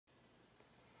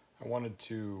I wanted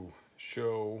to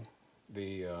show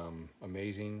the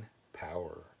amazing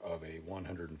power of a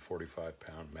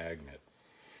 145-pound magnet.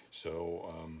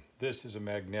 So this is a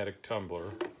magnetic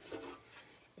tumbler,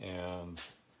 and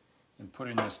in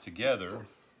putting this together,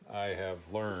 I have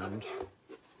learned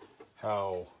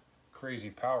how crazy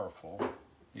powerful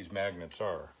these magnets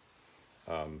are.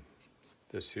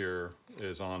 This here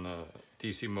is on a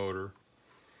DC motor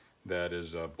that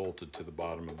is bolted to the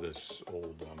bottom of this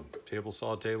old table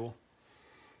saw table.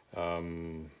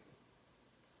 When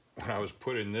I was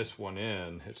putting this one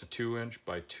in, it's a 2-inch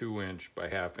by 2-inch by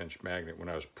 1/2-inch magnet. When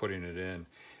I was putting it in,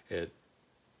 it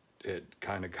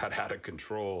kind of got out of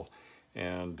control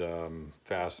and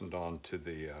fastened onto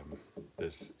the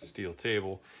this steel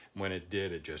table. When it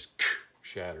did, it just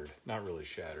shattered. Not really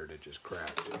shattered, it just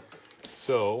cracked.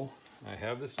 So I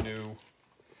have this new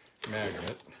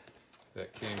magnet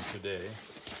that came today,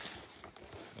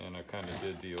 and I kind of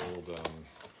did the old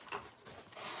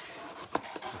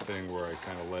thing where I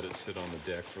kind of let it sit on the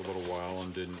deck for a little while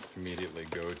and didn't immediately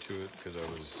go to it because I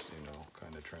was, you know,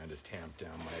 kind of trying to tamp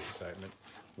down my excitement.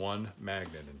 One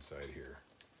magnet inside here,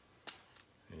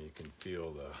 and you can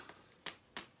feel the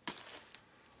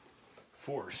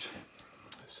force.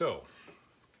 So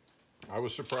I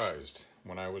was surprised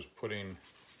when I was putting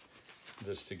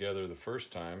this together the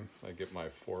first time. I get my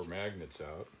 4 magnets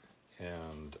out,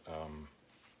 and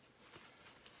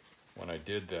when I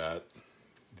did that,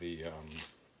 the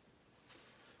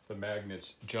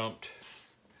magnets jumped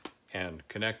and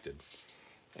connected,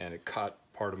 and it caught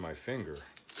part of my finger,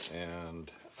 and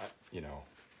you know,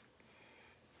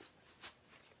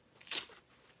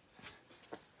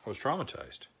 I was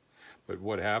traumatized. But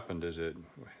what happened is it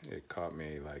caught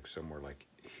me like somewhere like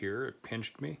here. It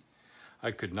pinched me.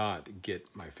 I could not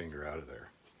get my finger out of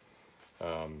there.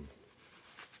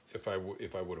 If I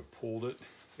would have pulled it,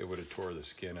 it would have tore the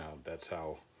skin out. That's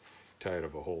how tight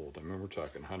of a hold. I mean, we're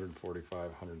talking 145,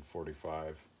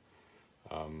 145,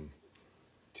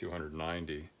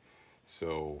 290.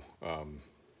 So I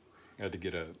had to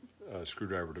get a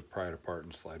screwdriver to pry it apart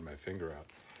and slide my finger out.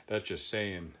 That's just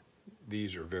saying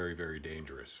these are very, very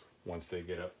dangerous. Once they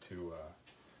get up to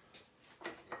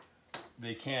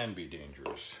they can be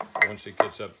dangerous. Once it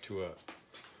gets up to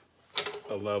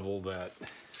a level that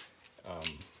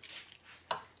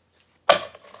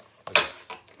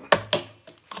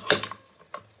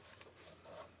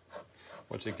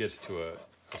once it gets to a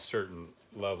certain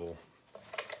level.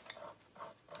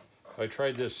 I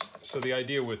tried this. So the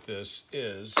idea with this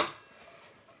is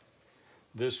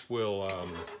this will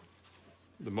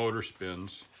the motor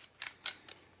spins.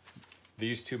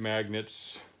 These 2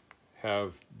 magnets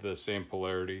have the same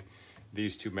polarity.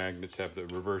 These 2 magnets have the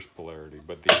reverse polarity,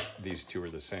 but these 2 are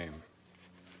the same.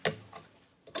 Look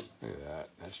at that.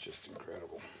 That's just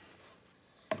incredible.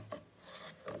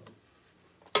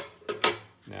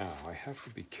 Now, I have to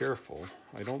be careful.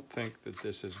 I don't think that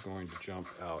this is going to jump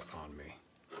out on me,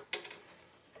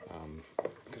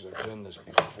 because I've done this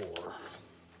before.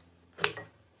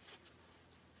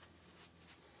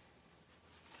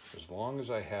 As long as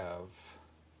I have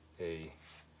a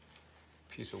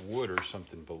piece of wood or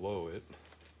something below it.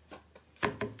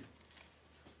 Let's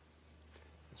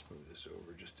move this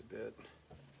over just a bit.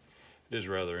 It is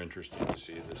rather interesting to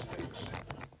see this thing's.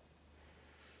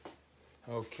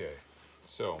 Okay,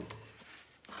 so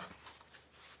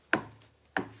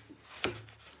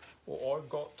what I've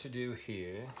got to do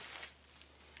here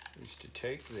is to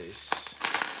take this.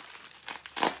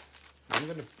 I'm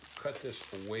going to cut this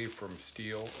away from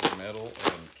steel or metal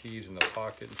and keys in the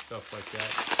pocket and stuff like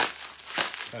that.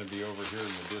 Kind of be over here in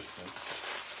the distance,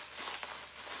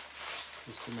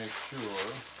 just to make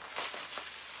sure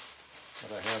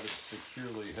that I have it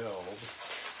securely held.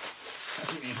 I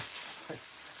mean,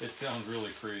 it sounds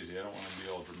really crazy. I don't want to be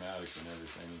all dramatic and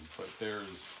everything, but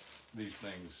these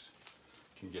things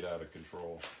can get out of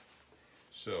control.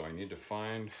 So I need to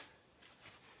find,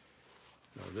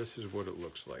 now this is what it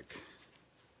looks like.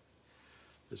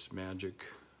 This magic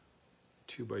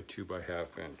 2 by 2 by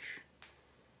 1/2-inch.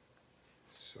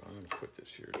 So I'm going to put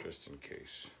this here just in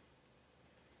case.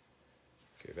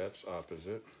 Okay, that's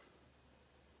opposite.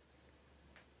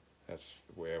 That's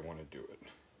the way I want to do it.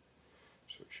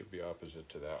 So it should be opposite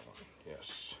to that one.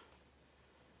 Yes.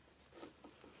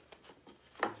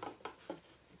 And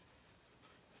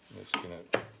it's going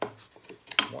to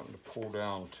want to pull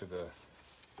down to the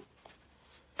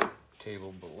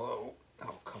table below.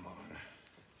 Oh, come on.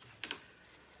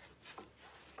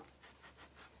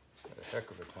 Had a heck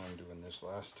of a time doing this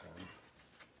last time.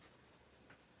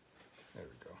 There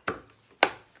we go.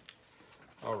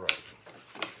 All right.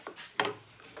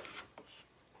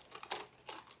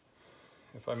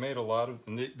 If I made a lot of,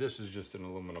 and this is just an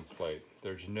aluminum plate.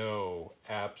 There's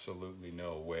absolutely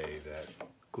no way that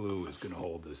glue is going to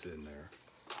hold this in there.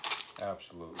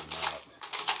 Absolutely not.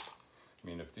 I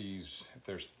mean, if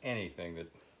there's anything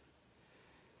that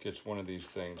gets one of these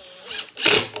things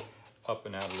up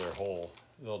and out of their hole,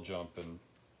 they'll jump and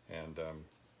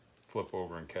flip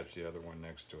over and catch the other one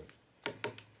next to it.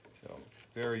 So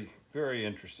very, very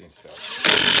interesting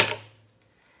stuff.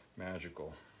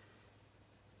 Magical.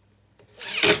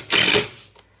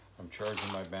 I'm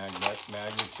charging my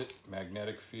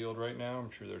magnetic field right now.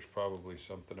 I'm sure there's probably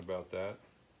something about that,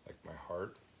 like my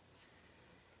heart.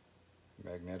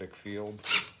 Magnetic field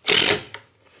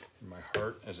in my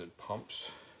heart as it pumps.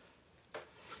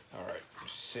 All right,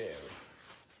 so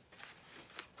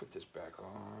put this back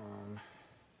on.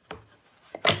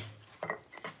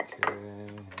 Okay,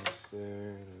 that's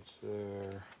there, that's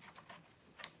there.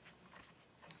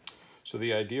 So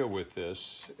the idea with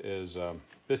this is a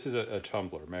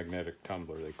tumbler, magnetic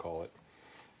tumbler they call it.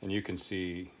 And you can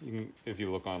see, if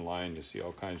you look online, you see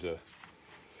all kinds of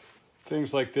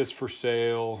things like this for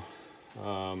sale.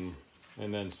 And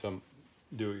then some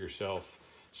do-it-yourself.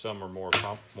 Some are more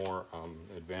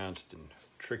advanced and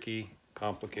tricky,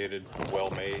 complicated,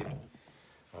 well-made.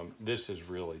 This is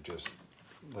really just,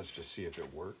 let's just see if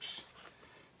it works.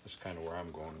 That's kind of where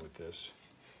I'm going with this.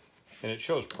 And it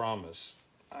shows promise.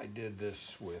 I did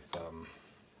this with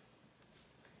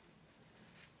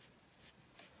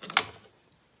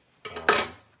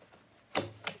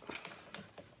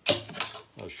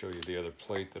I'll show you the other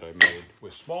plate that I made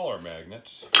with smaller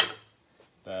magnets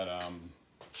that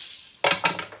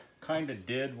kind of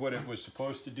did what it was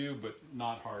supposed to do, but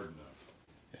not hard enough.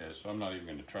 Yeah, so I'm not even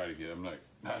going to try to get, I'm not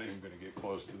even going to get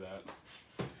close to that.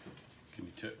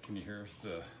 Can you hear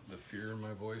the fear in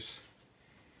my voice?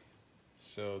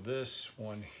 So this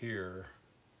one here,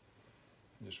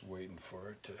 I'm just waiting for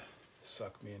it to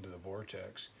suck me into the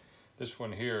vortex. This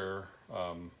one here,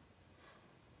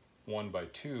 1 by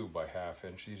 2 by 1/2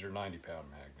 inch, these are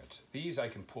 90-pound magnets. These I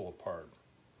can pull apart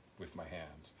with my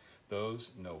hands. Those,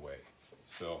 no way.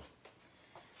 So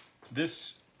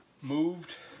this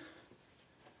moved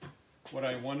what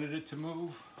I wanted it to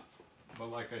move,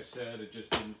 but like I said, it just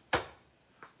didn't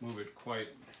move it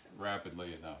quite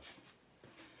rapidly enough.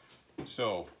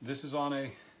 So this is on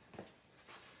a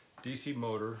DC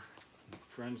motor.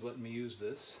 Friends, let me use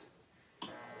this.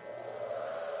 It's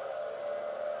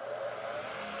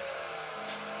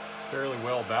fairly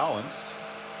well balanced.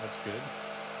 That's good.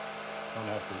 Don't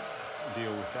have to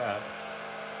deal with that.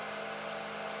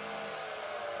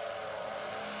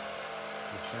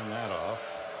 We'll turn that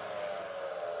off.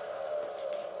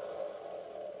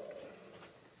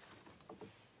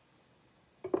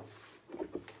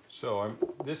 So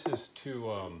this is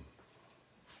to, I've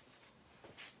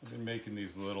been making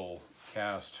these little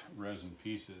cast resin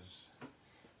pieces.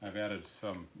 I've added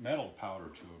some metal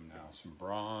powder to them now, some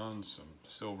bronze, some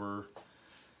silver,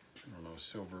 I don't know,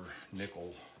 silver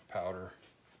nickel powder,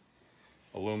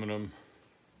 aluminum,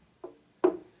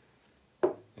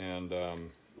 and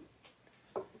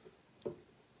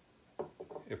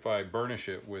if I burnish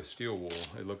it with steel wool,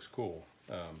 it looks cool.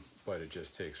 But it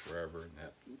just takes forever, and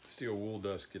that steel wool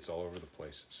dust gets all over the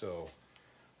place. So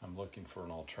I'm looking for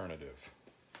an alternative.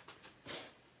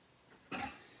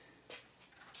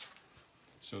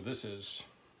 So this is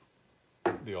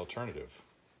the alternative.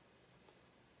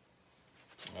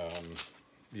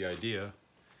 The idea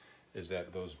is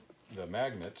that the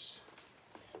magnets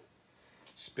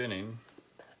spinning,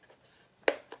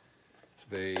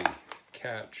 they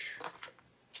catch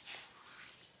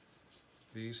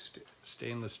these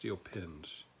stainless steel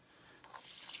pins.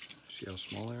 See how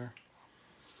small they are?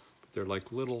 But they're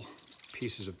like little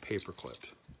pieces of paper clip.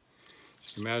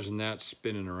 So imagine that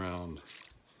spinning around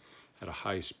at a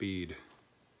high speed,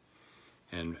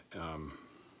 and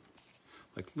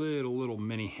like little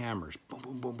mini hammers, boom,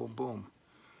 boom, boom, boom, boom,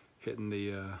 hitting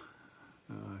the,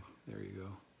 there you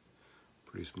go,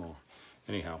 pretty small.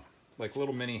 Anyhow, like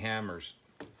little mini hammers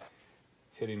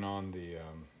hitting on the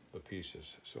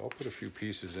pieces. So I'll put a few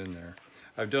pieces in there.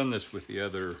 I've done this with the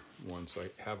other one, so I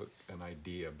have an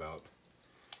idea about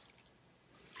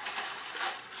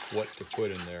what to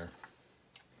put in there.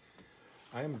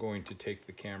 I am going to take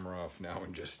the camera off now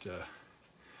and just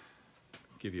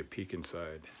give you a peek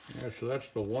inside. Yeah, so that's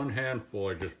the one handful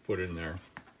I just put in there.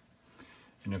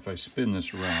 And if I spin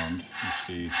this around, you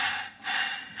see,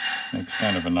 makes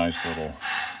kind of a nice little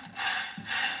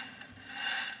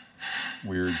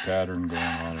weird pattern going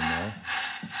on in there.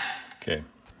 Okay,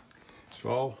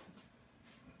 so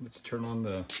let's turn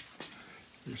on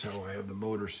here's how I have the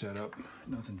motor set up.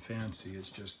 Nothing fancy, it's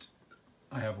just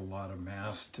I have a lot of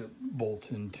mass to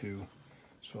bolt into,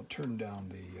 so I'll turn down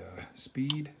the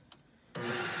speed.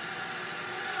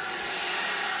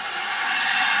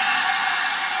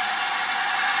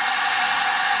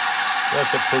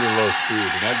 That's a pretty low speed,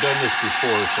 and I've done this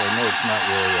before, so I know it's not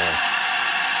really,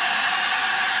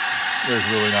 there's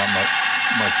really not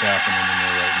much happening in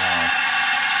there right now.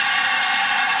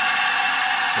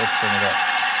 Let's turn it up.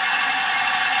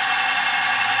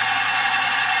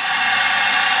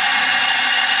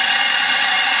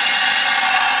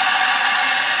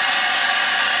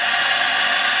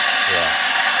 Yeah.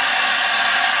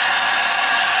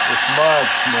 It's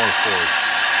much more force,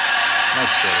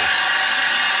 much better.